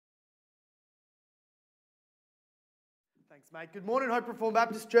Thanks, mate. Good morning, Hope Reformed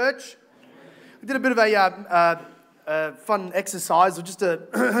Baptist Church. We did a bit of a fun exercise, or just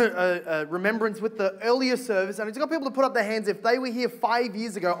a remembrance with the earlier service. And I just got people to put up their hands if they were here 5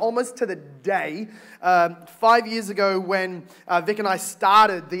 years ago, almost to the day, 5 years ago when Vic and I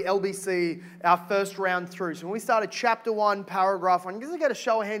started the LBC, our first round through. So when we started chapter 1, paragraph 1, I guess I get a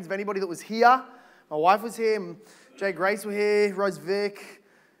show of hands of anybody that was here. My wife was here, Jay Grace were here, Rose Vic,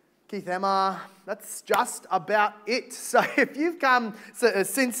 Keith Emma. That's just about it. So if you've come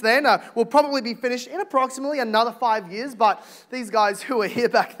since then, we'll probably be finished in approximately another 5 years. But these guys who were here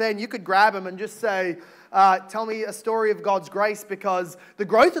back then, you could grab them and just say, tell me a story of God's grace, because the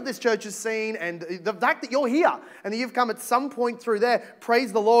growth that this church has seen and the fact that you're here and that you've come at some point through there,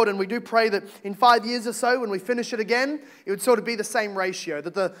 praise the Lord. And we do pray that in 5 years or so, when we finish it again, it would sort of be the same ratio,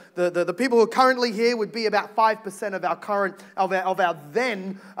 that the people who are currently here would be about 5% of our current, of our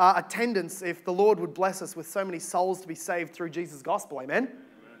then attendance, if the Lord would bless us with so many souls to be saved through Jesus' gospel. Amen?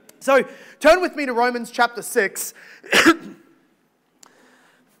 So turn with me to Romans chapter 6.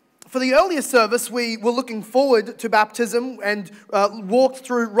 For the earlier service, we were looking forward to baptism and walked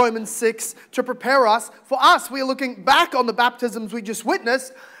through Romans 6 to prepare us. For us, we are looking back on the baptisms we just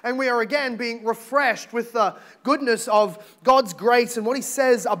witnessed, and we are again being refreshed with the goodness of God's grace and what He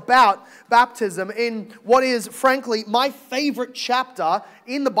says about baptism in what is, frankly, my favorite chapter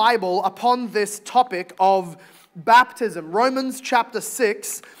in the Bible upon this topic of baptism. Romans chapter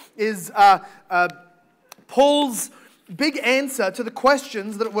 6 is Paul's big answer to the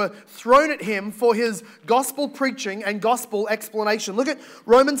questions that were thrown at him for his gospel preaching and gospel explanation. Look at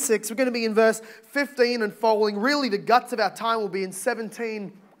Romans 6. We're going to be in verse 15 and following. Really, the guts of our time will be in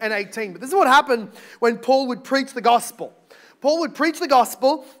 17 and 18. But this is what happened when Paul would preach the gospel. Paul would preach the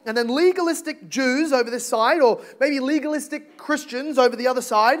gospel, and then legalistic Jews over this side, or maybe legalistic Christians over the other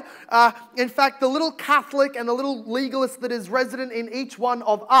side. In fact, the little Catholic and the little legalist that is resident in each one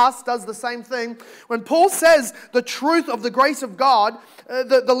of us does the same thing. When Paul says the truth of the grace of God,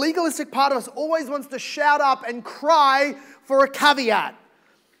 the legalistic part of us always wants to shout up and cry for a caveat,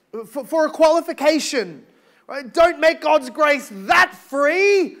 for a qualification. Right? Don't make God's grace that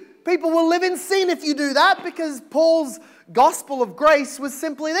free. People will live in sin if you do that, because Paul's gospel of grace was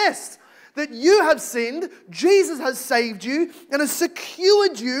simply this: that you have sinned, Jesus has saved you, and has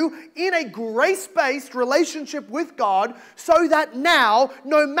secured you in a grace-based relationship with God, so that now,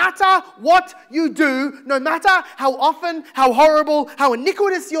 no matter what you do, no matter how often, how horrible, how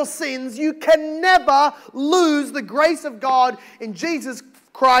iniquitous your sins, you can never lose the grace of God in Jesus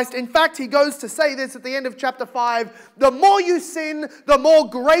Christ. In fact, he goes to say this at the end of chapter 5, the more you sin, the more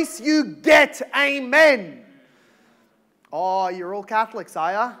grace you get. Amen. Oh, you're all Catholics,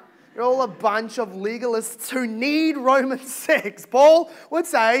 are you? You're all a bunch of legalists who need Romans 6. Paul would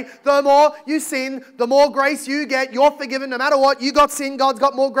say, the more you sin, the more grace you get. You're forgiven no matter what. You got sin, God's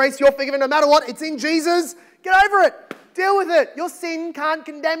got more grace. You're forgiven no matter what. It's in Jesus. Get over it. Deal with it. Your sin can't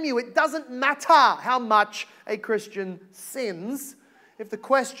condemn you. It doesn't matter how much a Christian sins if the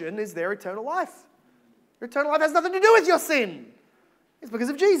question is their eternal life. Your eternal life has nothing to do with your sin. It's because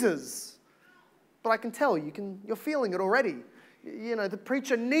of Jesus. But I can tell you're feeling it already. You know, the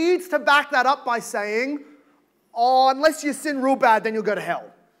preacher needs to back that up by saying, oh, unless you sin real bad, then you'll go to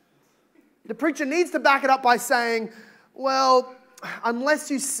hell. The preacher needs to back it up by saying, well, unless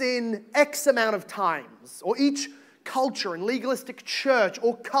you sin X amount of times, or each culture and legalistic church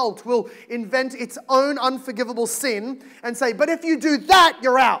or cult will invent its own unforgivable sin and say, but if you do that,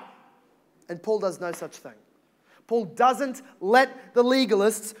 you're out. And Paul does no such thing. Paul doesn't let the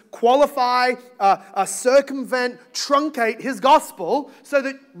legalists qualify, circumvent, truncate his gospel so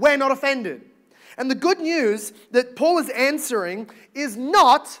that we're not offended. And the good news that Paul is answering is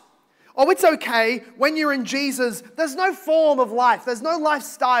not, oh, it's okay, when you're in Jesus, there's no form of life, there's no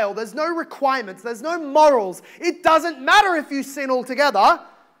lifestyle, there's no requirements, there's no morals. It doesn't matter if you sin altogether.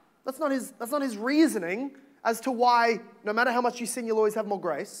 That's not his reasoning as to why, no matter how much you sin, you'll always have more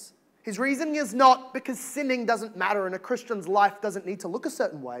grace. His reasoning is not because sinning doesn't matter and a Christian's life doesn't need to look a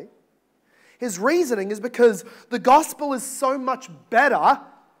certain way. His reasoning is because the gospel is so much better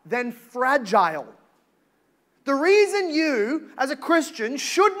than fragile. The reason you, as a Christian,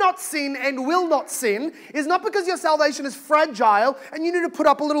 should not sin and will not sin is not because your salvation is fragile and you need to put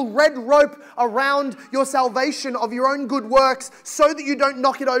up a little red rope around your salvation of your own good works so that you don't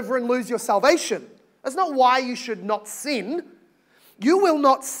knock it over and lose your salvation. That's not why you should not sin. You will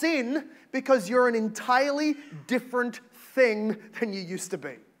not sin because you're an entirely different thing than you used to be.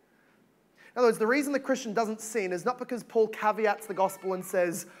 In other words, the reason the Christian doesn't sin is not because Paul caveats the gospel and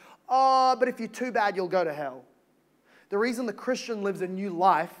says, oh, but if you're too bad, you'll go to hell. The reason the Christian lives a new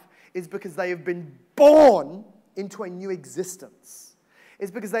life is because they have been born into a new existence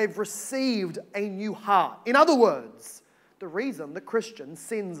is because they've received a new heart. In other words, the reason the Christian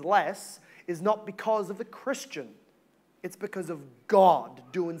sins less is not because of the Christian. It's because of God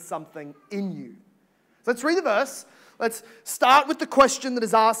doing something in you. So let's read the verse. Let's start with the question that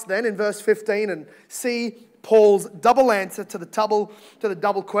is asked then in verse 15 and see Paul's double answer to the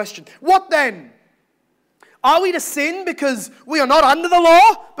double question. What then? Are we to sin because we are not under the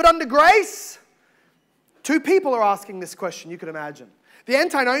law, but under grace? Two people are asking this question, you can imagine. The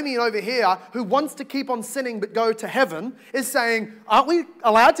antinomian over here, who wants to keep on sinning but go to heaven, is saying, aren't we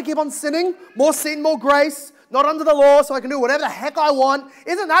allowed to keep on sinning? More sin, more grace, not under the law, so I can do whatever the heck I want.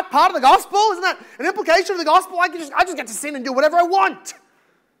 Isn't that part of the gospel? Isn't that an implication of the gospel? I just get to sin and do whatever I want.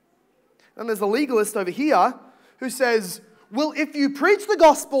 And there's the legalist over here who says, well, if you preach the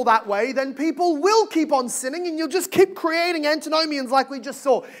gospel that way, then people will keep on sinning and you'll just keep creating antinomians like we just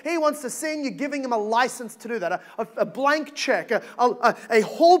saw. He wants to sin, you're giving him a license to do that, a blank check, a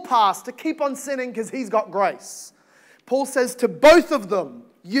hall pass to keep on sinning because he's got grace. Paul says to both of them,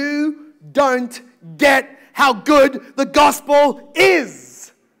 you don't get how good the gospel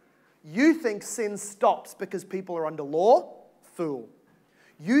is. You think sin stops because people are under law? Fool.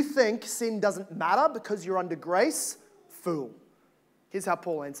 You think sin doesn't matter because you're under grace? Fool. Here's how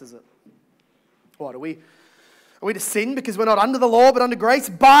Paul answers it. What, are we to sin because we're not under the law but under grace?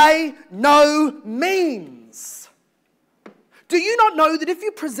 By no means. Do you not know that if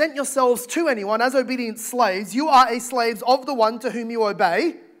you present yourselves to anyone as obedient slaves, you are slaves of the one to whom you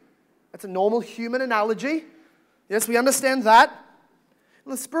obey? That's a normal human analogy. Yes, we understand that.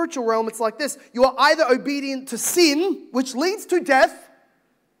 In the spiritual realm, it's like this. You are either obedient to sin, which leads to death,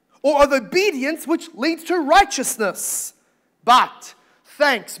 or of obedience, which leads to righteousness. But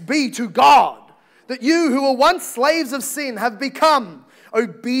thanks be to God that you who were once slaves of sin have become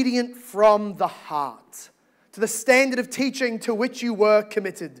obedient from the heart to the standard of teaching to which you were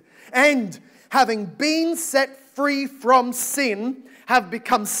committed. And having been set free from sin, have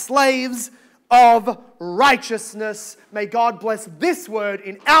become slaves of righteousness. May God bless this word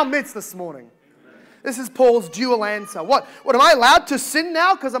in our midst this morning. This is Paul's dual answer. What am I allowed to sin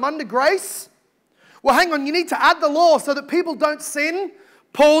now because I'm under grace? Well, hang on, you need to add the law so that people don't sin.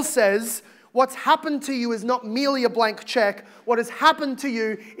 Paul says, what's happened to you is not merely a blank check. What has happened to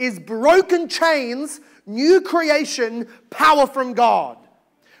you is broken chains, new creation, power from God.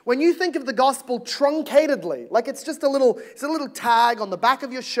 When you think of the gospel truncatedly, like it's a little tag on the back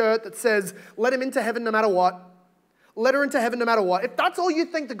of your shirt that says, let him into heaven no matter what. Let her into heaven no matter what. If that's all you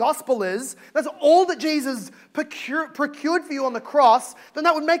think the gospel is, that's all that Jesus procured for you on the cross, then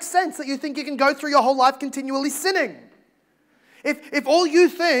that would make sense that you think you can go through your whole life continually sinning. If all you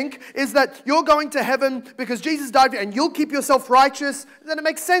think is that you're going to heaven because Jesus died for you and you'll keep yourself righteous, then it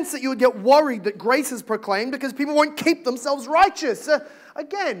makes sense that you would get worried that grace is proclaimed because people won't keep themselves righteous.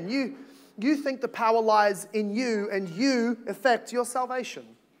 Again, you think the power lies in you and you affect your salvation.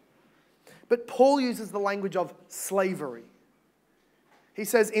 But Paul uses the language of slavery. He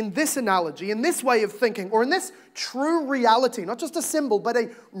says, in this analogy, in this way of thinking, or in this true reality, not just a symbol, but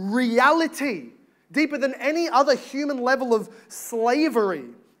a reality, deeper than any other human level of slavery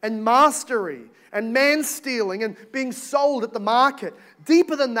and mastery and man-stealing and being sold at the market,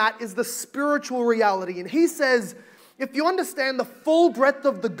 deeper than that is the spiritual reality. And he says, if you understand the full breadth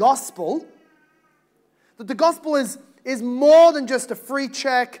of the gospel, that the gospel is more than just a free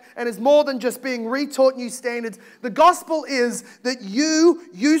check and is more than just being retaught new standards. The gospel is that you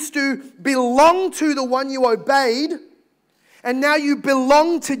used to belong to the one you obeyed, and now you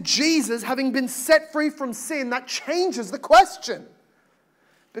belong to Jesus, having been set free from sin. That changes the question.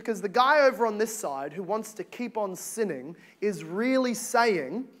 Because the guy over on this side who wants to keep on sinning is really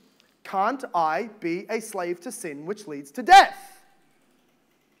saying, can't I be a slave to sin which leads to death?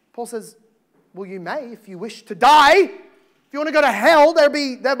 Paul says, well, you may if you wish to die. If you want to go to hell,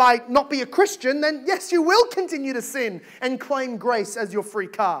 there might not be a Christian, then yes, you will continue to sin and claim grace as your free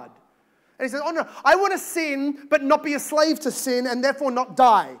card. And he says, oh no, I want to sin but not be a slave to sin and therefore not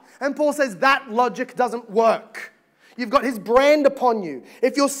die. And Paul says that logic doesn't work. You've got his brand upon you.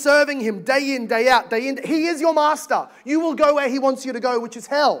 If you're serving him day in, day out, he is your master. You will go where he wants you to go, which is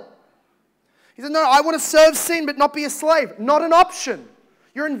hell. He said, no, I want to serve sin but not be a slave. Not an option.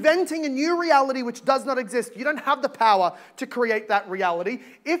 You're inventing a new reality which does not exist. You don't have the power to create that reality.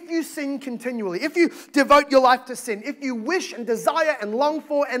 If you sin continually, if you devote your life to sin, if you wish and desire and long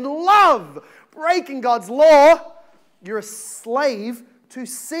for and love breaking God's law, you're a slave to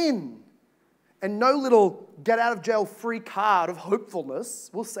sin. And no little get out of jail free card of hopefulness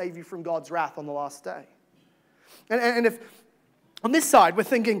will save you from God's wrath on the last day. And On this side, we're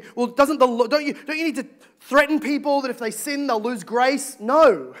thinking, well, don't you need to threaten people that if they sin, they'll lose grace?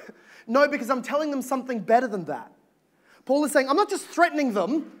 No. No, because I'm telling them something better than that. Paul is saying, I'm not just threatening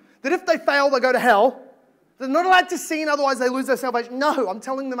them that if they fail, they'll go to hell. They're not allowed to sin, otherwise they lose their salvation. No, I'm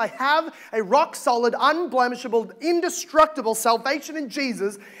telling them they have a rock-solid, unblemishable, indestructible salvation in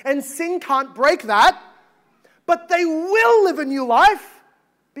Jesus, and sin can't break that. But they will live a new life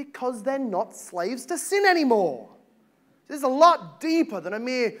because they're not slaves to sin anymore. There's a lot deeper than a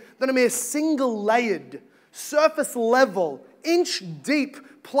mere single-layered, surface-level, inch-deep,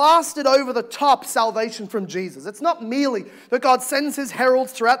 plastered over the top salvation from Jesus. It's not merely that God sends his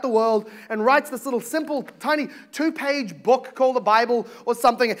heralds throughout the world and writes this little simple, tiny 2-page book called the Bible or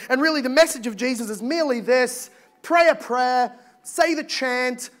something. And really the message of Jesus is merely this: pray a prayer, say the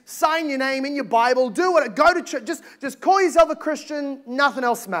chant, sign your name in your Bible, do it, go to church, just call yourself a Christian, nothing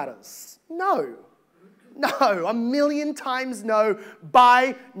else matters. No, a million times no,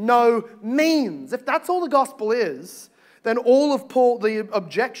 by no means. If that's all the gospel is, then all of the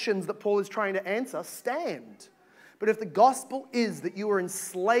objections that Paul is trying to answer stand. But if the gospel is that you are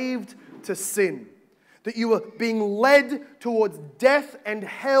enslaved to sin, that you are being led towards death and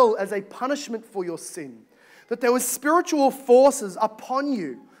hell as a punishment for your sin, that there were spiritual forces upon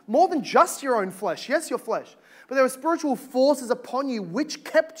you, more than just your own flesh, yes, your flesh, but there were spiritual forces upon you which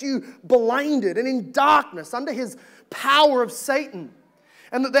kept you blinded and in darkness under his power of Satan.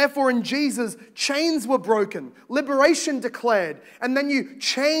 And that therefore in Jesus, chains were broken, liberation declared, and then you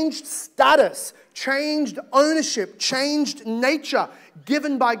changed status, changed ownership, changed nature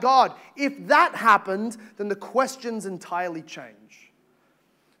given by God. If that happened, then the questions entirely change.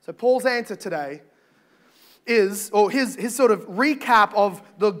 So Paul's answer today is, or his sort of recap of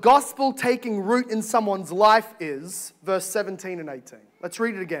the gospel taking root in someone's life is, verse 17 and 18. Let's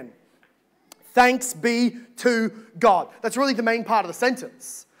read it again. Thanks be to God. That's really the main part of the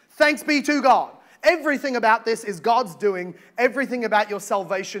sentence. Thanks be to God. Everything about this is God's doing. Everything about your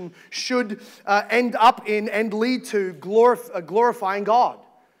salvation should end up in and lead to glorifying God.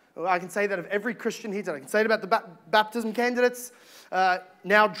 I can say that of every Christian here today. I can say it about the baptism candidates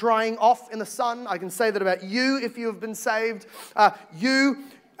now drying off in the sun. I can say that about you if you have been saved.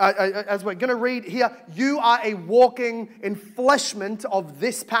 As we're going to read here, you are a walking enfleshment of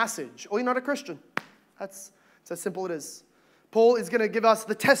this passage, or you're not a Christian. That's how simple it is. Paul is going to give us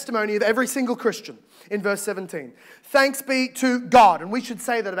the testimony of every single Christian in verse 17. Thanks be to God, and we should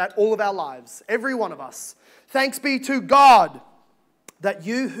say that about all of our lives, every one of us. Thanks be to God that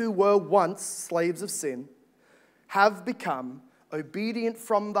you who were once slaves of sin have become obedient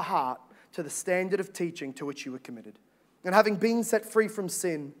from the heart to the standard of teaching to which you were committed. And having been set free from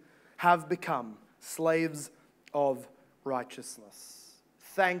sin, have become slaves of righteousness.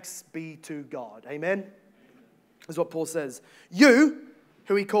 Thanks be to God. Amen? That's what Paul says. You,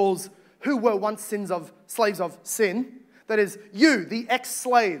 who he calls, who were once slaves of sin, that is, you, the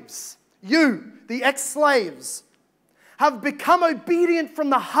ex-slaves, have become obedient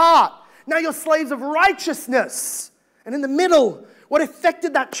from the heart. Now you're slaves of righteousness. And in the middle, what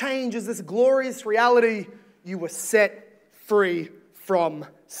effected that change is this glorious reality: you were set free from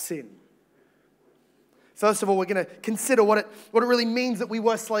sin. First of all, we're going to consider what it really means that we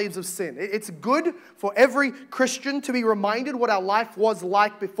were slaves of sin. It's good for every Christian to be reminded what our life was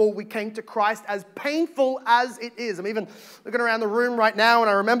like before we came to Christ, as painful as it is. I'm even looking around the room right now, and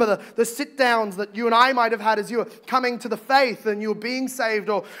I remember the sit-downs that you and I might have had as you were coming to the faith and you were being saved,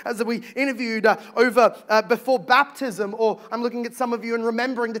 or as we interviewed before baptism, or I'm looking at some of you and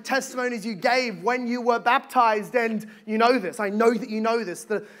remembering the testimonies you gave when you were baptized, and you know this. I know that you know this.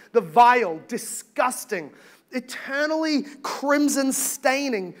 The vile, disgusting, eternally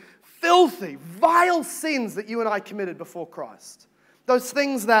crimson-staining, filthy, vile sins that you and I committed before Christ. Those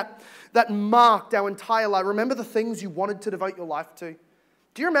things that marked our entire life. Remember the things you wanted to devote your life to?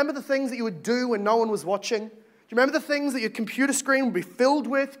 Do you remember the things that you would do when no one was watching? Do you remember the things that your computer screen would be filled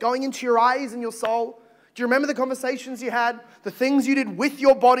with, going into your eyes and your soul? Do you remember the conversations you had? The things you did with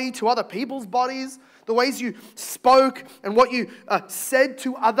your body to other people's bodies? The ways you spoke and what you said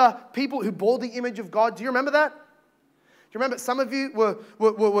to other people who bore the image of God. Do you remember that? Do you remember some of you were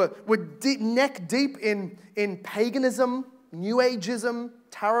neck deep in paganism, New Ageism,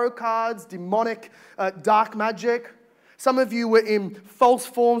 tarot cards, demonic dark magic? Some of you were in false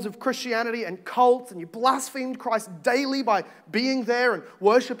forms of Christianity and cults, and you blasphemed Christ daily by being there and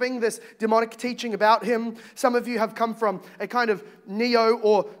worshiping this demonic teaching about him. Some of you have come from a kind of neo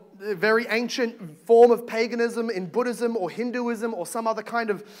or a very ancient form of paganism in Buddhism or Hinduism or some other kind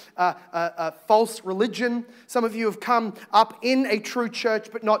of false religion. Some of you have come up in a true church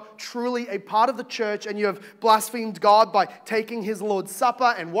but not truly a part of the church, and you have blasphemed God by taking His Lord's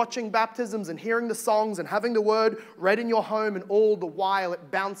Supper and watching baptisms and hearing the songs and having the word read in your home, and all the while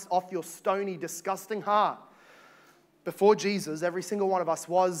it bounced off your stony, disgusting heart. Before Jesus, every single one of us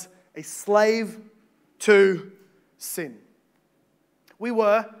was a slave to sin. We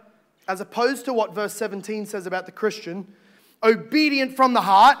were, as opposed to what verse 17 says about the Christian, obedient from the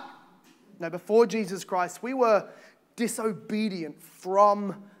heart. No, before Jesus Christ, we were disobedient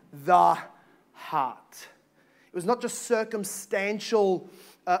from the heart. It was not just circumstantial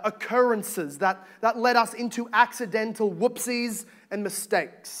occurrences that led us into accidental whoopsies and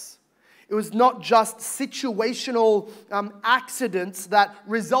mistakes. It was not just situational accidents that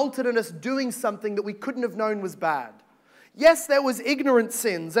resulted in us doing something that we couldn't have known was bad. Yes, there was ignorant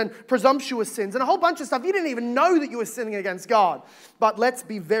sins and presumptuous sins and a whole bunch of stuff. You didn't even know that you were sinning against God. But let's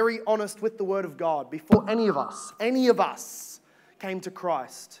be very honest with the Word of God. Before any of us came to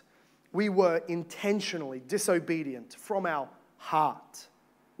Christ, we were intentionally disobedient from our heart.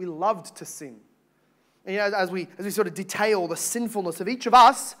 We loved to sin. And as we sort of detail the sinfulness of each of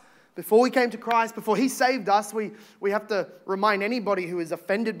us, before we came to Christ, before He saved us, we have to remind anybody who is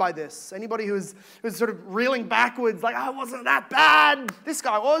offended by this, anybody who is sort of reeling backwards, like, oh, it wasn't that bad. This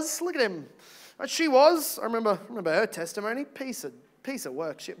guy was. Look at him. She was. I remember her testimony. Piece of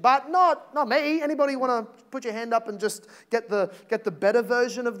work shit. But not me. Anybody want to put your hand up and just get the better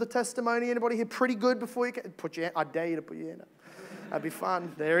version of the testimony? Anybody here pretty good before you can? I dare you to put your hand up. That'd be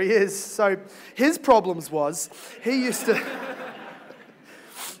fun. There he is. So his problems was he used to...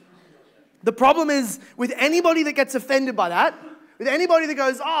 The problem is, with anybody that gets offended by that, with anybody that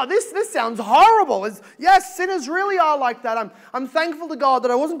goes, oh, this sounds horrible. Yes, sinners really are like that. I'm thankful to God that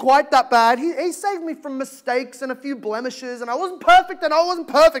I wasn't quite that bad. He saved me from mistakes and a few blemishes, and I wasn't perfect,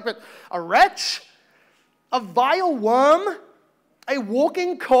 but a wretch, a vile worm, a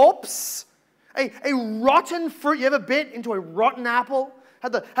walking corpse, a rotten fruit. You ever bit into a rotten apple?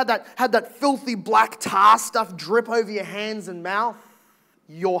 Had that filthy black tar stuff drip over your hands and mouth?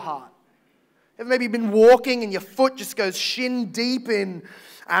 Your heart. Have maybe been walking and your foot just goes shin deep in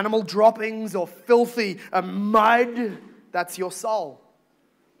animal droppings or filthy mud? That's your soul.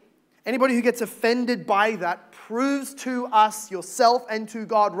 Anybody who gets offended by that proves to us, yourself and to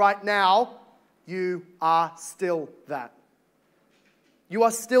God right now, you are still that. You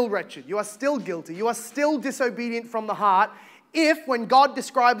are still wretched. You are still guilty. You are still disobedient from the heart. If, when God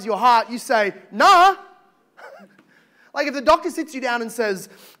describes your heart, you say, nah. Like if the doctor sits you down and says,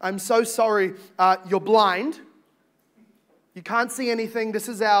 I'm so sorry, you're blind. You can't see anything. This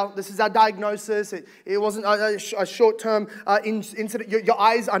is our diagnosis. It wasn't a short-term incident. Your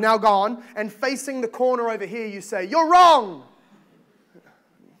eyes are now gone. And facing the corner over here, you say, you're wrong.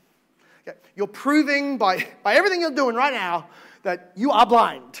 Okay. You're proving by everything you're doing right now that you are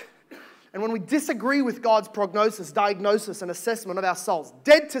blind. And when we disagree with God's prognosis, diagnosis, and assessment of our souls,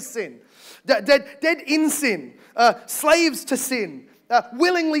 dead to sin, dead in sin, slaves to sin,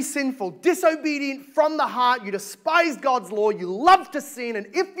 willingly sinful, disobedient from the heart, you despise God's law, you love to sin, and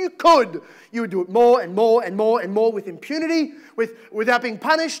if you could, you would do it more and more and more and more with impunity, without being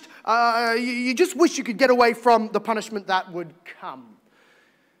punished. You just wish you could get away from the punishment that would come.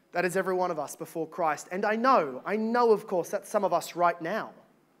 That is every one of us before Christ. And I know of course, that's some of us right now.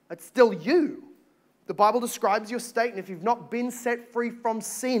 That's still you. The Bible describes your state, and if you've not been set free from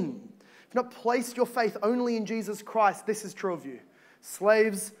sin, if you've not placed your faith only in Jesus Christ, this is true of you.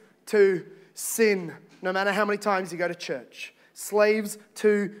 Slaves to sin, no matter how many times you go to church. Slaves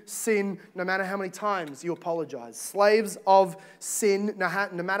to sin, no matter how many times you apologize. Slaves of sin,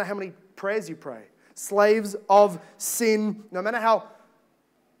 no matter how many prayers you pray. Slaves of sin, no matter how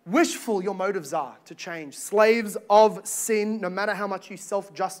wishful your motives are to change. Slaves of sin, no matter how much you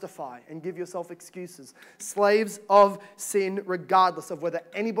self-justify and give yourself excuses. Slaves of sin, regardless of whether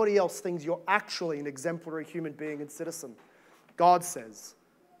anybody else thinks you're actually an exemplary human being and citizen. God says,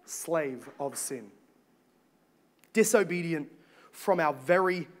 slave of sin. Disobedient from our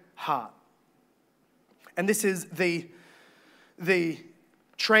very heart. And this is the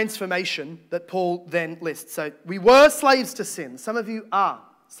transformation that Paul then lists. So we were slaves to sin. Some of you are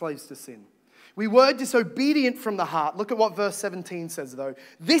slaves to sin. We were disobedient from the heart. Look at what verse 17 says, though.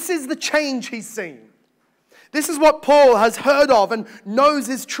 This is the change he's seen. This is what Paul has heard of and knows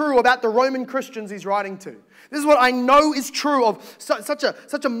is true about the Roman Christians he's writing to. This is what I know is true of such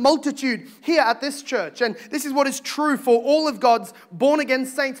a multitude here at this church. And this is what is true for all of God's born-again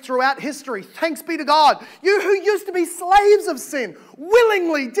saints throughout history. Thanks be to God. You who used to be slaves of sin,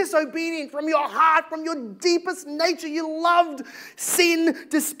 willingly disobedient from your heart, from your deepest nature, you loved sin,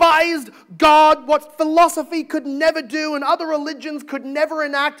 despised God, what philosophy could never do and other religions could never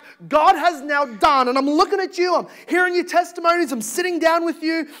enact, God has now done. And I'm looking at you, I'm hearing your testimonies, I'm sitting down with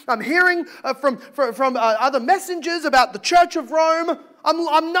you, I'm hearing from other messengers about the Church of Rome.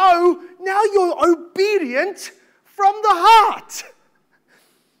 Now you're obedient from the heart.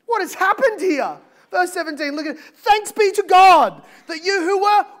 What has happened here? Verse 17, look at it. Thanks be to God that you who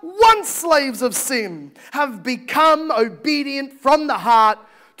were once slaves of sin have become obedient from the heart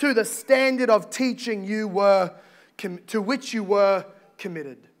to the standard of teaching to which you were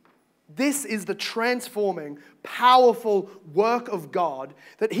committed. This is the transforming, powerful work of God,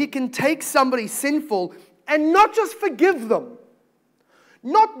 that He can take somebody sinful and not just forgive them,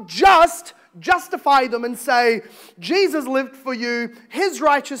 not just justify them and say, Jesus lived for you, His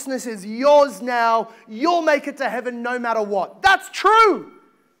righteousness is yours now, you'll make it to heaven no matter what. That's true.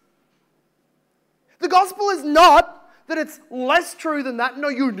 The gospel is not that it's less true than that. No,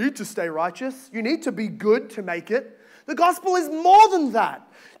 you need to stay righteous. You need to be good to make it. The gospel is more than that.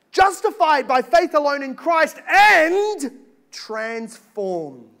 Justified by faith alone in Christ and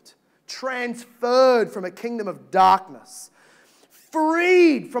transformed, transferred from a kingdom of darkness,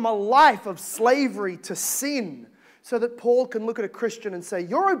 freed from a life of slavery to sin, so that Paul can look at a Christian and say,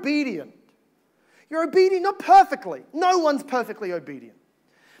 you're obedient. You're obedient, not perfectly. No one's perfectly obedient.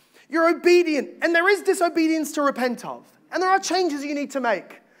 You're obedient, and there is disobedience to repent of, and there are changes you need to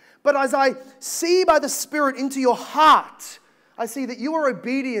make. But as I see by the Spirit into your heart, I see that you are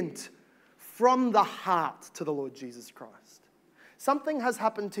obedient from the heart to the Lord Jesus Christ. Something has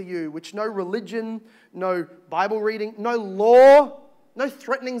happened to you which no religion, no Bible reading, no law, no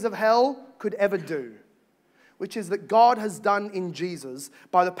threatenings of hell could ever do, which is that God has done in Jesus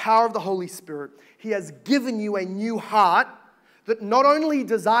by the power of the Holy Spirit. He has given you a new heart that not only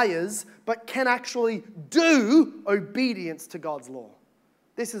desires, but can actually do obedience to God's law.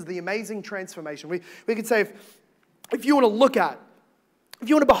 This is the amazing transformation. We could say if you want to look at, if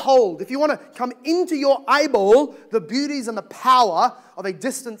you want to behold, if you want to come into your eyeball the beauties and the power of a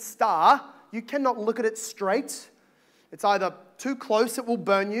distant star, you cannot look at it straight. It's either too close, it will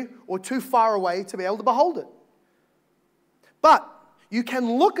burn you, or too far away to be able to behold it. But you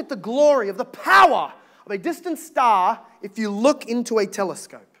can look at the glory of the power of a distant star if you look into a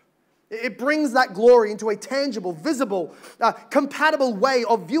telescope. It brings that glory into a tangible, visible, compatible way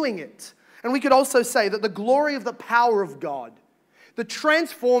of viewing it. And we could also say that the glory of the power of God, the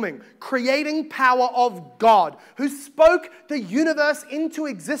transforming, creating power of God, who spoke the universe into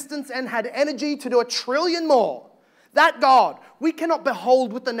existence and had energy to do 1 trillion more, that God, we cannot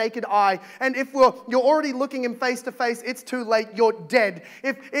behold with the naked eye. And if you're already looking Him face to face, it's too late, you're dead.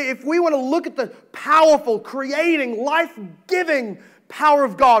 If we want to look at the powerful, creating, life-giving power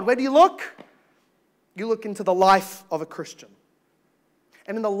of God, where do you look? You look into the life of a Christian.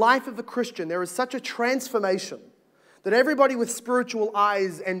 And in the life of a Christian, there is such a transformation that everybody with spiritual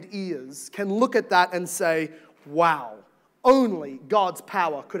eyes and ears can look at that and say, wow, only God's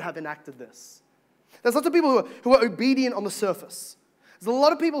power could have enacted this. There's lots of people who are obedient on the surface. There's a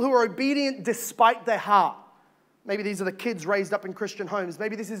lot of people who are obedient despite their heart. Maybe these are the kids raised up in Christian homes.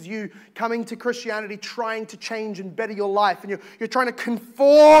 Maybe this is you coming to Christianity trying to change and better your life. And you're trying to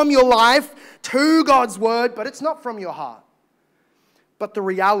conform your life to God's word, but it's not from your heart. But the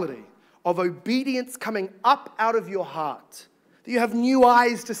reality of obedience coming up out of your heart, that you have new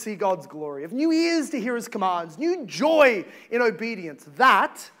eyes to see God's glory, have new ears to hear His commands, new joy in obedience,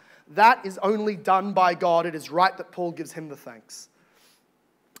 that is only done by God. It is right that Paul gives Him the thanks.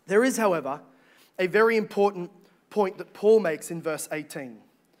 There is, however, a very important point that Paul makes in verse 18.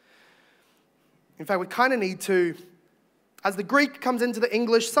 In fact, we kind of need to, as the Greek comes into the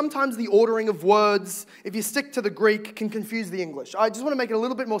English, sometimes the ordering of words, if you stick to the Greek, can confuse the English. I just want to make it a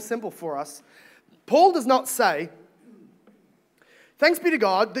little bit more simple for us. Paul does not say, thanks be to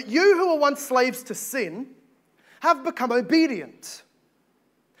God that you who were once slaves to sin have become obedient,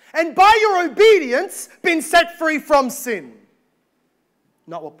 and by your obedience been set free from sin.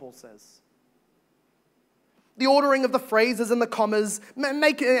 Not what Paul says. The ordering of the phrases and the commas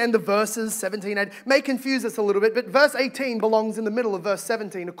and the verses, 17, 8, may confuse us a little bit, but verse 18 belongs in the middle of verse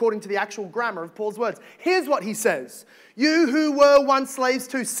 17 according to the actual grammar of Paul's words. Here's what he says. You who were once slaves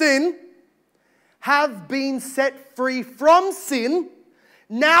to sin have been set free from sin,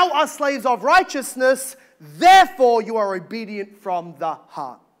 now are slaves of righteousness, therefore you are obedient from the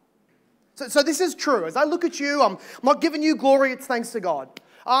heart. So this is true. As I look at you, I'm not giving you glory, it's thanks to God.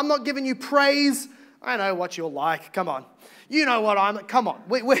 I'm not giving you praise. I know what you're like. Come on. You know what I'm like. Come on.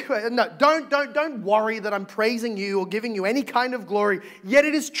 No, don't worry that I'm praising you or giving you any kind of glory. Yet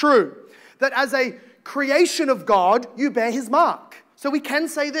it is true that as a creation of God, you bear his mark. So we can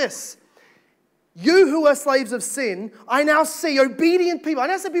say this. You who are slaves of sin, I now see obedient people. I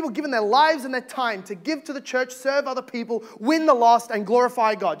now see people giving their lives and their time to give to the church, serve other people, win the lost, and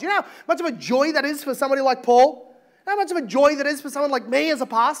glorify God. Do you know how much of a joy that is for somebody like Paul? How much of a joy that is for someone like me as a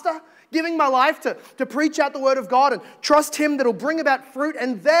pastor? Giving my life to preach out the word of God and trust him that will bring about fruit.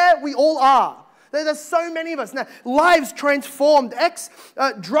 And there we all are. There's so many of us now, lives transformed,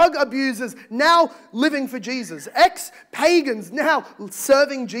 ex-drug abusers now living for Jesus, ex-pagans now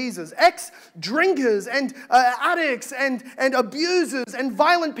serving Jesus, ex-drinkers and addicts and abusers and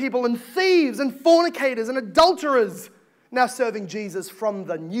violent people and thieves and fornicators and adulterers now serving Jesus from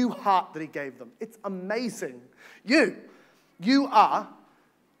the new heart that he gave them. It's amazing. You are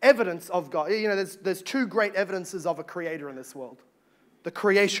evidence of God. You know, there's two great evidences of a creator in this world. The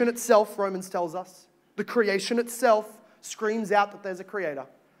creation itself, Romans tells us, the creation itself screams out that there's a creator.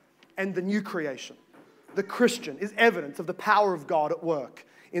 And the new creation, the Christian, is evidence of the power of God at work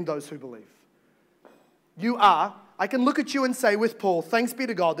in those who believe. I can look at you and say with Paul, thanks be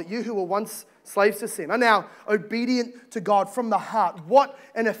to God that you who were once slaves to sin are now obedient to God from the heart. What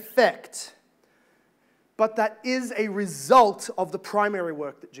an effect. But that is a result of the primary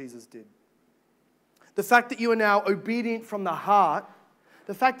work that Jesus did. The fact that you are now obedient from the heart,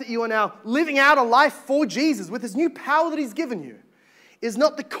 the fact that you are now living out a life for Jesus with this new power that he's given you, is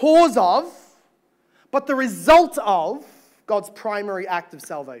not the cause of, but the result of God's primary act of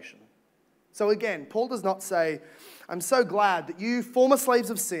salvation. So again, Paul does not say, I'm so glad that you, former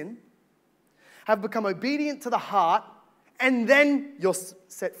slaves of sin, have become obedient to the heart, and then you're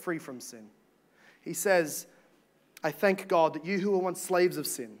set free from sin. He says, I thank God that you who were once slaves of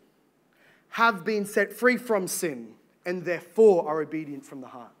sin have been set free from sin and therefore are obedient from the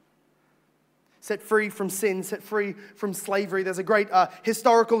heart. Set free from sin, set free from slavery. There's a great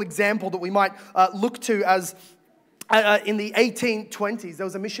historical example that we might look to as in the 1820s. There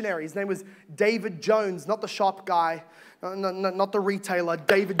was a missionary. His name was David Jones, not the shop guy, not the retailer,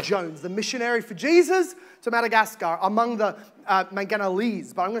 David Jones, the missionary for Jesus to Madagascar among the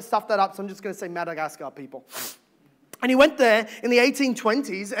Manganese. But I'm going to stuff that up, so I'm just going to say Madagascar people. And he went there in the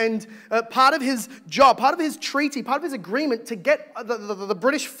 1820s, and part of his job, part of his treaty, part of his agreement to get the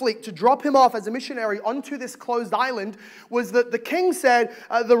British fleet to drop him off as a missionary onto this closed island was that the king said,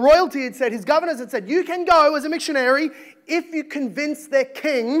 the royalty had said, his governors had said, you can go as a missionary if you convince their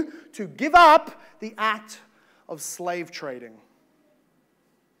king to give up the act of slave trading.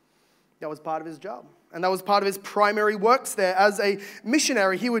 That was part of his job. And that was part of his primary works there as a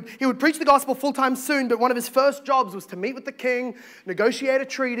missionary. He would preach the gospel full-time soon, but one of his first jobs was to meet with the king, negotiate a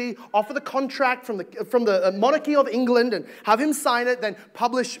treaty, offer the contract from the monarchy of England and have him sign it, then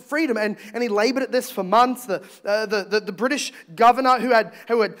publish freedom. And he labored at this for months. The British governor who had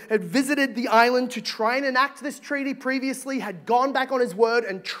visited the island to try and enact this treaty previously had gone back on his word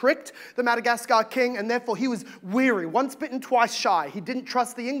and tricked the Madagascar king, and therefore he was weary, once bitten, twice shy. He didn't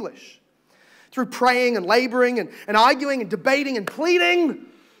trust the English. Through praying and laboring and arguing and debating and pleading,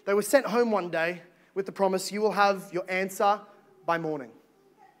 they were sent home one day with the promise, you will have your answer by morning.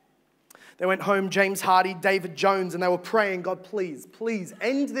 They went home, James Hardy, David Jones, and they were praying, God, please, please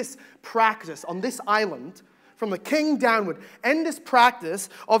end this practice on this island from the king downward. End this practice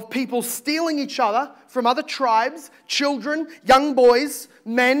of people stealing each other from other tribes, children, young boys,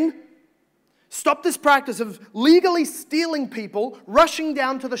 men. Stop this practice of legally stealing people, rushing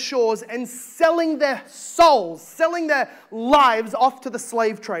down to the shores and selling their souls, selling their lives off to the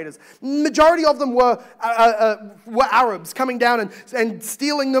slave traders. Majority of them were Arabs coming down and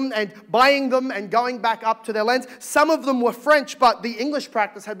stealing them and buying them and going back up to their lands. Some of them were French, but the English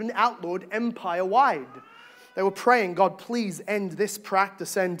practice had been outlawed empire-wide. They were praying, God, please end this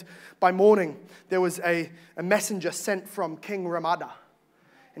practice. And by morning, there was a messenger sent from King Ramada.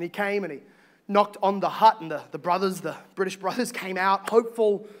 And he came and he knocked on the hut, and the British brothers came out,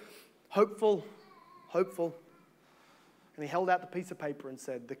 hopeful. And he held out the piece of paper and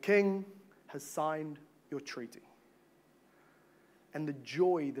said, the king has signed your treaty. And the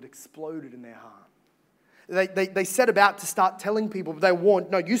joy that exploded in their heart. They set about to start telling people, but they warned,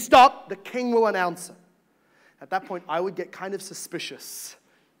 no, you stop, the king will announce it. At that point, I would get kind of suspicious.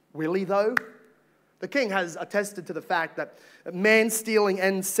 Will he, though? The king has attested to the fact that man stealing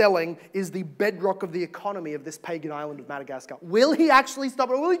and selling is the bedrock of the economy of this pagan island of Madagascar. Will he actually stop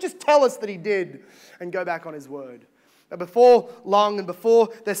it, or will he just tell us that he did and go back on his word? But before long and before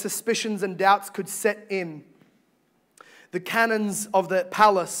their suspicions and doubts could set in, the cannons of the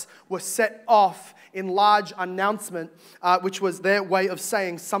palace were set off in large announcement, which was their way of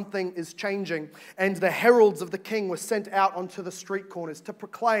saying something is changing. And the heralds of the king were sent out onto the street corners to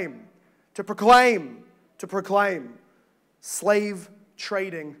proclaim, slave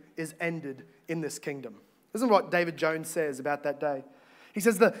trading is ended in this kingdom. This is what David Jones says about that day. He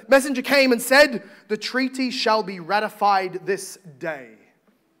says, the messenger came and said, the treaty shall be ratified this day.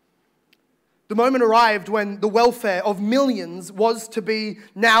 The moment arrived when the welfare of millions was to be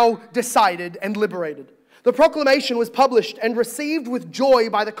now decided and liberated. The proclamation was published and received with joy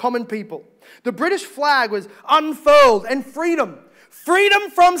by the common people. The British flag was unfurled, and freedom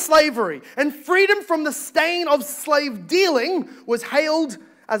from slavery and freedom from the stain of slave dealing was hailed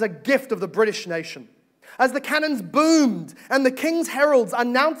as a gift of the British nation. As the cannons boomed and the king's heralds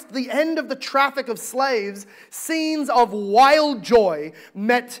announced the end of the traffic of slaves, scenes of wild joy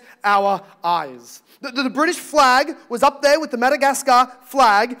met our eyes. The British flag was up there with the Madagascar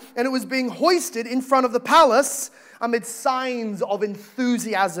flag, and it was being hoisted in front of the palace amid signs of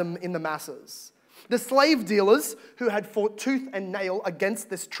enthusiasm in the masses. The slave dealers, who had fought tooth and nail against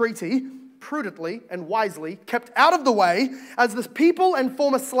this treaty, prudently and wisely kept out of the way as the people and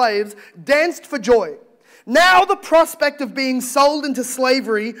former slaves danced for joy. Now the prospect of being sold into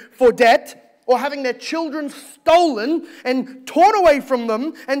slavery for debt, or having their children stolen and torn away from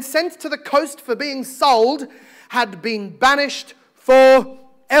them and sent to the coast for being sold, had been banished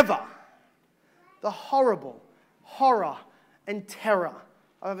forever. The horrible horror and terror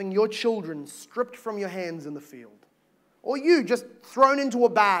of having your children stripped from your hands in the field, or you just thrown into a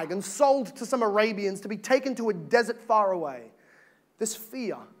bag and sold to some Arabians to be taken to a desert far away. This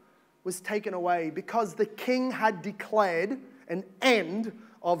fear was taken away because the king had declared an end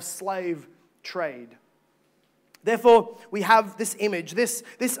of slave trade. Therefore, we have this image, this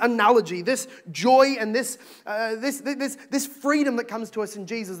analogy, this joy, and this freedom that comes to us in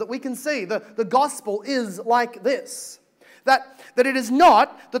Jesus that we can see. The gospel is like this, that it is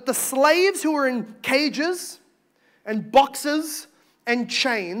not that the slaves who are in cages and boxes and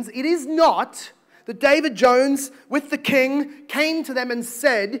chains, it is not that David Jones, with the king, came to them and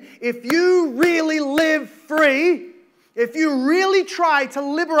said, if you really live free, if you really try to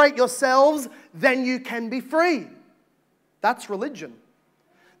liberate yourselves, then you can be free. That's religion.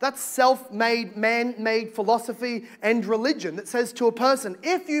 That's self-made, man-made philosophy and religion that says to a person,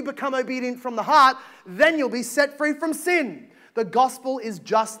 if you become obedient from the heart, then you'll be set free from sin. The gospel is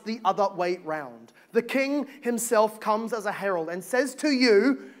just the other way round. The king himself comes as a herald and says to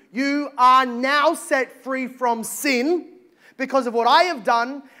you, you are now set free from sin because of what I have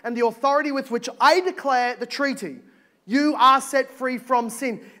done and the authority with which I declare the treaty. You are set free from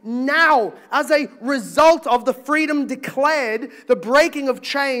sin. Now, as a result of the freedom declared, the breaking of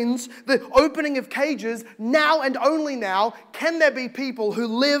chains, the opening of cages, now and only now can there be people who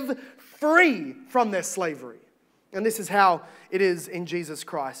live free from their slavery. And this is how it is in Jesus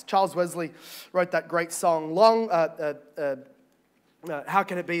Christ. Charles Wesley wrote that great song, how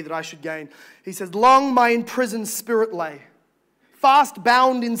can it be that I should gain? He says, long my imprisoned spirit lay, fast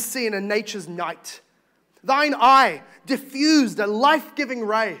bound in sin and nature's night. Thine eye diffused a life-giving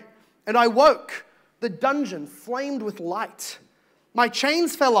ray, and I woke, the dungeon flamed with light. My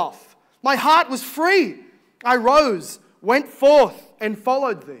chains fell off, my heart was free. I rose, went forth, and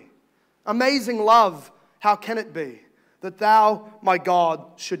followed thee. Amazing love, how can it be that thou, my God,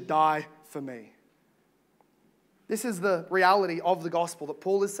 should die for me? This is the reality of the gospel that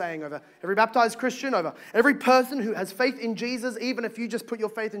Paul is saying over every baptized Christian, over every person who has faith in Jesus, even if you just put your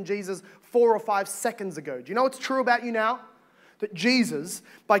faith in Jesus 4 or 5 seconds ago. Do you know what's true about you now? That Jesus,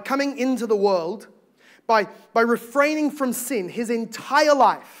 by coming into the world, by refraining from sin his entire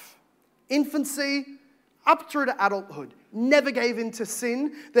life, infancy up through to adulthood, never gave in to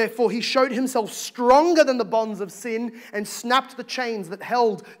sin. Therefore, he showed himself stronger than the bonds of sin and snapped the chains that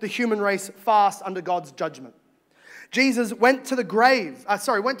held the human race fast under God's judgment. Jesus went to the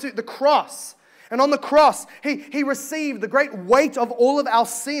cross. And on the cross, he received the great weight of all of our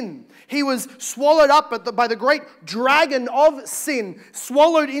sin. He was swallowed up by the great dragon of sin,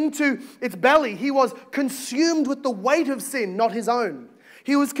 swallowed into its belly. He was consumed with the weight of sin, not his own.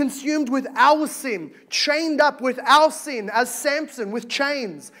 He was consumed with our sin, chained up with our sin as Samson with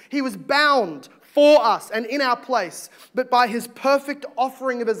chains. He was bound for us and in our place. But by his perfect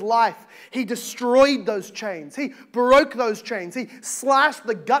offering of his life, he destroyed those chains. He broke those chains. He slashed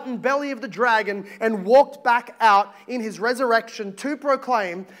the gut and belly of the dragon and walked back out in his resurrection to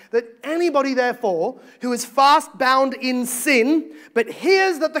proclaim that anybody, therefore, who is fast bound in sin, but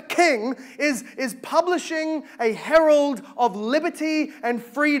hears that the King is publishing a herald of liberty and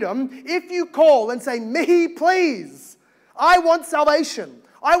freedom, if you call and say, "Me, please, I want salvation.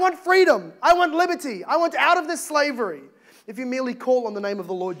 I want freedom. I want liberty. I want out of this slavery." If you merely call on the name of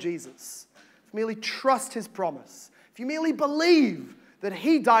the Lord Jesus, if you merely trust his promise, if you merely believe that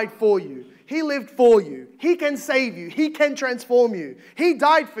he died for you, he lived for you, he can save you, he can transform you, he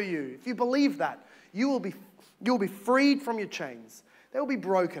died for you. If you believe that, you will be freed from your chains. They will be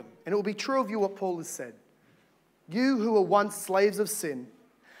broken. And it will be true of you what Paul has said. You who were once slaves of sin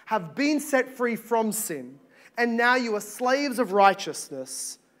have been set free from sin, and now you are slaves of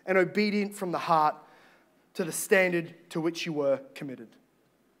righteousness and obedient from the heart to the standard to which you were committed.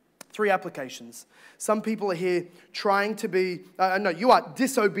 3 applications. Some people are here trying to be, you are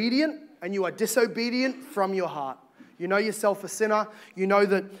disobedient, and you are disobedient from your heart. You know yourself a sinner. You know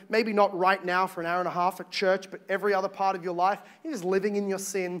that maybe not right now for an hour and a half at church, but every other part of your life, you're just living in your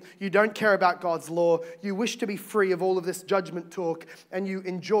sin. You don't care about God's law. You wish to be free of all of this judgment talk, and you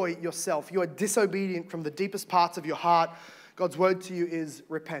enjoy yourself. You are disobedient from the deepest parts of your heart. God's word to you is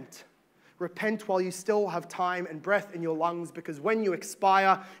repent. Repent while you still have time and breath in your lungs, because when you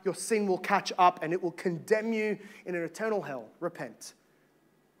expire, your sin will catch up and it will condemn you in an eternal hell. Repent.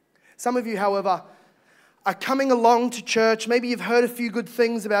 Some of you, however, are coming along to church. Maybe you've heard a few good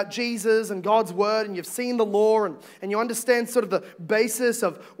things about Jesus and God's word, and you've seen the law, and you understand sort of the basis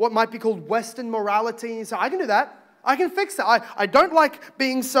of what might be called Western morality. And you say, I can do that. I can fix that. I don't like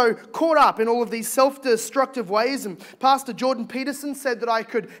being so caught up in all of these self-destructive ways. And Pastor Jordan Peterson said that I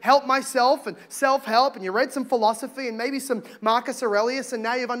could help myself and self-help. And you read some philosophy and maybe some Marcus Aurelius, and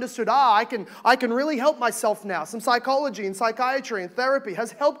now you've understood, I can really help myself now. Some psychology and psychiatry and therapy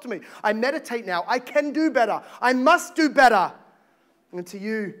has helped me. I meditate now. I can do better. I must do better. And to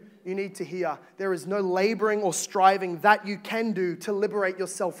you, you need to hear, there is no laboring or striving that you can do to liberate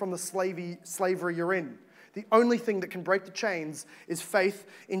yourself from the slavery you're in. The only thing that can break the chains is faith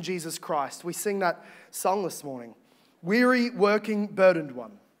in Jesus Christ. We sing that song this morning. Weary, working, burdened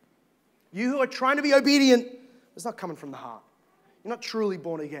one. You who are trying to be obedient, it's not coming from the heart. You're not truly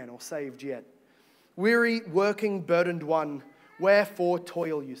born again or saved yet. Weary, working, burdened one, wherefore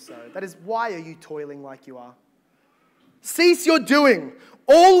toil you so? That is, why are you toiling like you are? Cease your doing.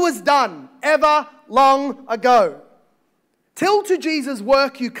 All was done ever long ago. Till to Jesus'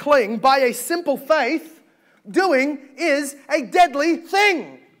 work you cling by a simple faith. Doing is a deadly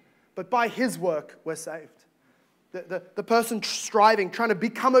thing, but by his work we're saved. The person striving, trying to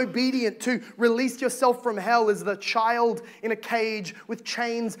become obedient to release yourself from hell is the child in a cage with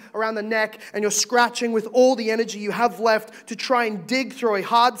chains around the neck, and you're scratching with all the energy you have left to try and dig through a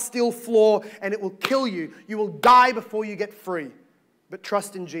hard steel floor, and it will kill you. You will die before you get free. But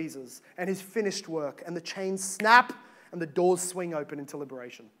trust in Jesus and his finished work, and the chains snap and the doors swing open into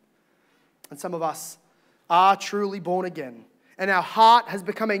liberation. And some of us are truly born again. And our heart has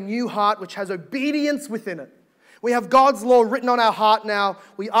become a new heart which has obedience within it. We have God's law written on our heart now.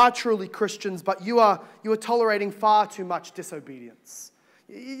 We are truly Christians, but you are tolerating far too much disobedience.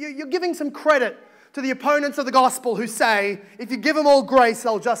 You're giving some credit to the opponents of the gospel who say, if you give them all grace,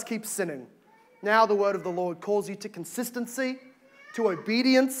 they'll just keep sinning. Now the word of the Lord calls you to consistency, to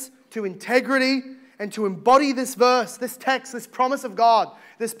obedience, to integrity, and to embody this verse, this text, this promise of God,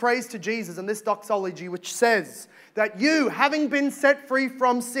 this praise to Jesus, and this doxology which says that you, having been set free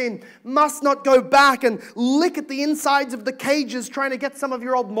from sin, must not go back and lick at the insides of the cages trying to get some of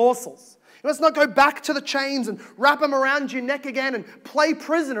your old morsels. You must not go back to the chains and wrap them around your neck again and play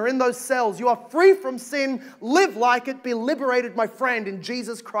prisoner in those cells. You are free from sin. Live like it. Be liberated, my friend, in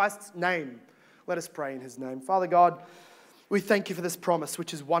Jesus Christ's name. Let us pray in his name. Father God, we thank you for this promise,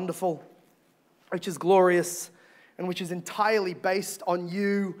 which is wonderful, which is glorious, and which is entirely based on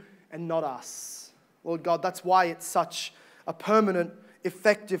you and not us. Lord God, that's why it's such a permanent,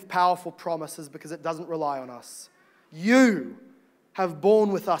 effective, powerful promise, is because it doesn't rely on us. You have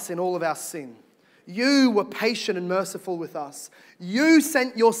borne with us in all of our sin. You were patient and merciful with us. You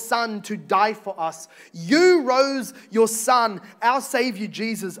sent your Son to die for us. You rose your Son, our Savior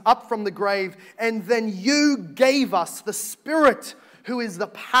Jesus, up from the grave, and then you gave us the Spirit, who is the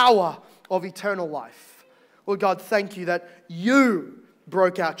power of eternal life. Lord God, thank you that you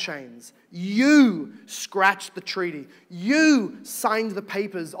broke our chains. You scratched the treaty. You signed the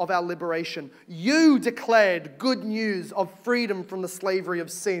papers of our liberation. You declared good news of freedom from the slavery of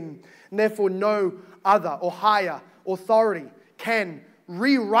sin. And therefore, no other or higher authority can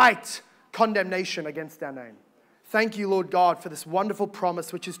rewrite condemnation against our name. Thank you, Lord God, for this wonderful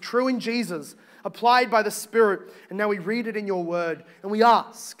promise, which is true in Jesus, applied by the Spirit, and now we read it in your word, and we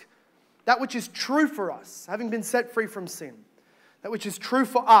ask that which is true for us, having been set free from sin, that which is true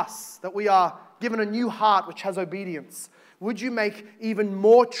for us, that we are given a new heart which has obedience, would you make even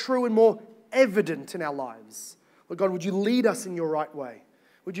more true and more evident in our lives? Lord God, would you lead us in your right way?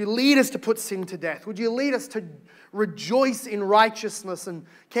 Would you lead us to put sin to death? Would you lead us to rejoice in righteousness and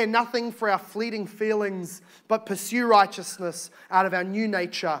care nothing for our fleeting feelings, but pursue righteousness out of our new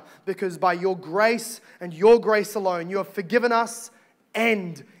nature, because by your grace and your grace alone, you have forgiven us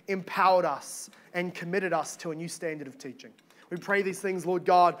and empowered us and committed us to a new standard of teaching. We pray these things, Lord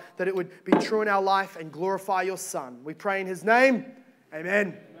God, that it would be true in our life and glorify your Son. We pray in his name.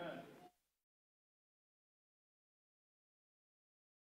 Amen.